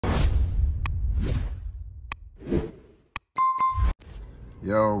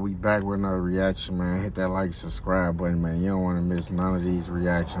Yo, we back with another reaction, man. Hit that like, subscribe button, man. You don't want to miss none of these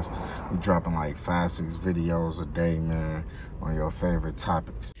reactions. We dropping like 5-6 videos a day, man, on your favorite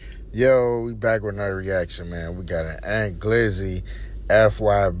topics. Yo, we back with another reaction, man. We got an Glizzy,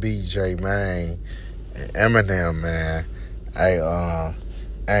 FYB, J-Mane, and Eminem, man.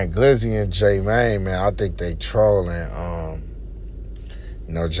 Glizzy and J-Mane, man, I think they trolling.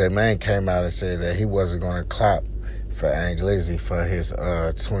 J-Mane came out and said that he wasn't going to clap for Glizzy for his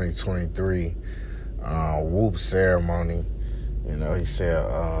 2023 whoop ceremony. He said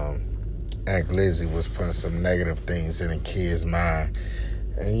Glizzy was putting some negative things in the kid's mind.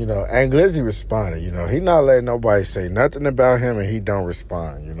 And, Glizzy responded. He not letting nobody say nothing about him and he don't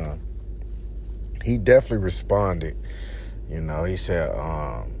respond, He definitely responded. He said,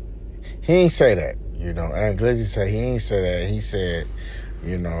 he ain't say that, Glizzy said he ain't say that. He said,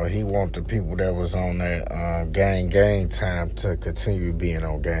 he want the people that was on that gang time to continue being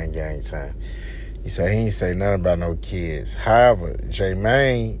on gang time. He said he ain't say nothing about no kids. However,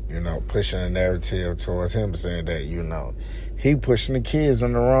 J-Mane, pushing the narrative towards him, saying that, he pushing the kids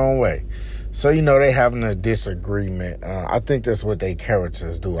in the wrong way. So, they having a disagreement. I think that's what they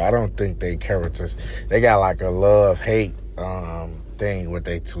characters do. I don't think they characters, they got like a love-hate thing with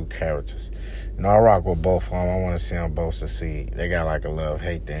they two characters. I rock with both of them. I want to see them both succeed. They got like a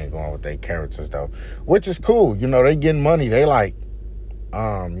love-hate thing going with their characters, though, which is cool. They getting money. They like,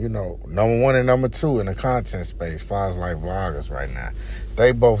 number one and number two in the content space, as far as like vloggers right now.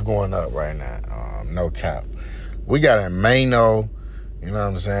 They both going up right now. No cap. We got a Mano, you know what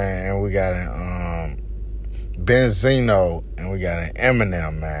I'm saying? And we got an Benzino, and we got an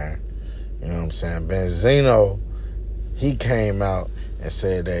Eminem, man. You know what I'm saying? Benzino, he came out and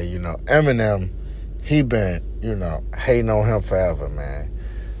said that, Eminem, he been, hating on him forever, man.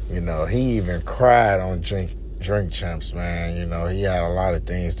 He even cried on Drink Champs, man. He had a lot of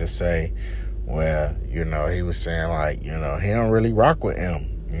things to say where, he was saying, like, he don't really rock with him.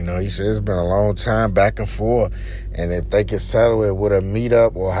 He said it's been a long time back and forth, and if they could settle it with a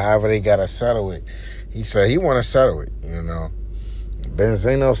meetup or however they got to settle it, he said he want to settle it,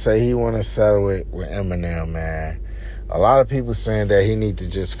 Benzino say he want to settle it with Eminem, man. A lot of people saying that he need to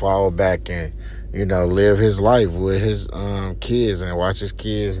just fall back and, live his life with his kids and watch his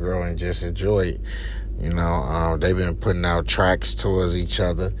kids grow and just enjoy it. They've been putting out tracks towards each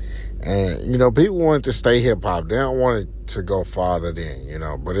other. And, people want it to stay hip-hop. They don't want it to go farther than,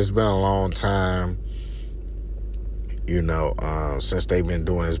 but it's been a long time, since they've been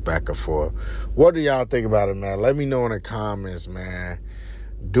doing this back and forth. What do y'all think about it, man? Let me know in the comments, man.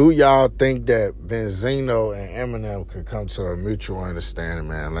 Do y'all think that Benzino and Eminem could come to a mutual understanding,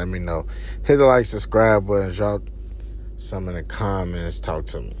 man? Let me know. Hit the like, subscribe button, drop some in the comments, talk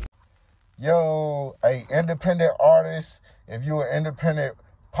to me. Yo, a independent artist, if you're an independent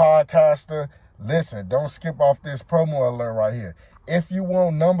podcaster, listen, don't skip off this promo alert right here. If you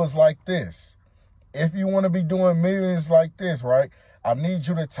want numbers like this, if you want to be doing millions like this, right, I need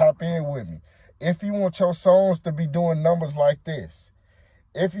you to tap in with me. If you want your songs to be doing numbers like this,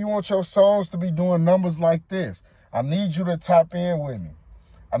 if you want your songs to be doing numbers like this, I need you to tap in with me.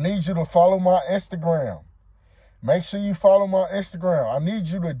 I need you to follow my Instagram. Make sure you follow my Instagram. I need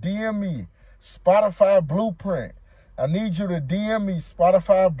you to DM me Spotify Blueprint. I need you to DM me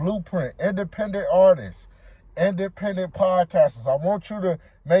Spotify Blueprint, independent artists, independent podcasters. I want you to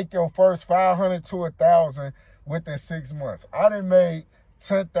make your first 500 to 1,000 within 6 months. I done made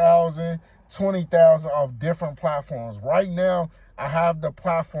 10,000, 20,000 off different platforms. Right now, I have the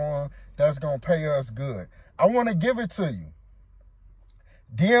platform that's going to pay us good. I want to give it to you.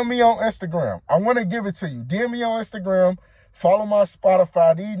 DM me on Instagram. I want to give it to you. DM me on Instagram. Follow my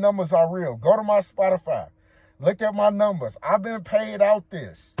Spotify. These numbers are real. Go to my Spotify. Look at my numbers. I've been paid out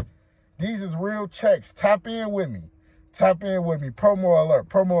this. These is real checks. Tap in with me. Tap in with me. Promo alert.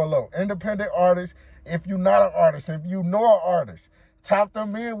 Promo alert. Independent artists. If you're not an artist, if you know an artist, tap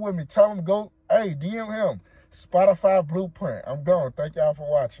them in with me. Tell them go, hey, DM him. Spotify Blueprint. I'm gone. Thank y'all for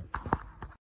watching.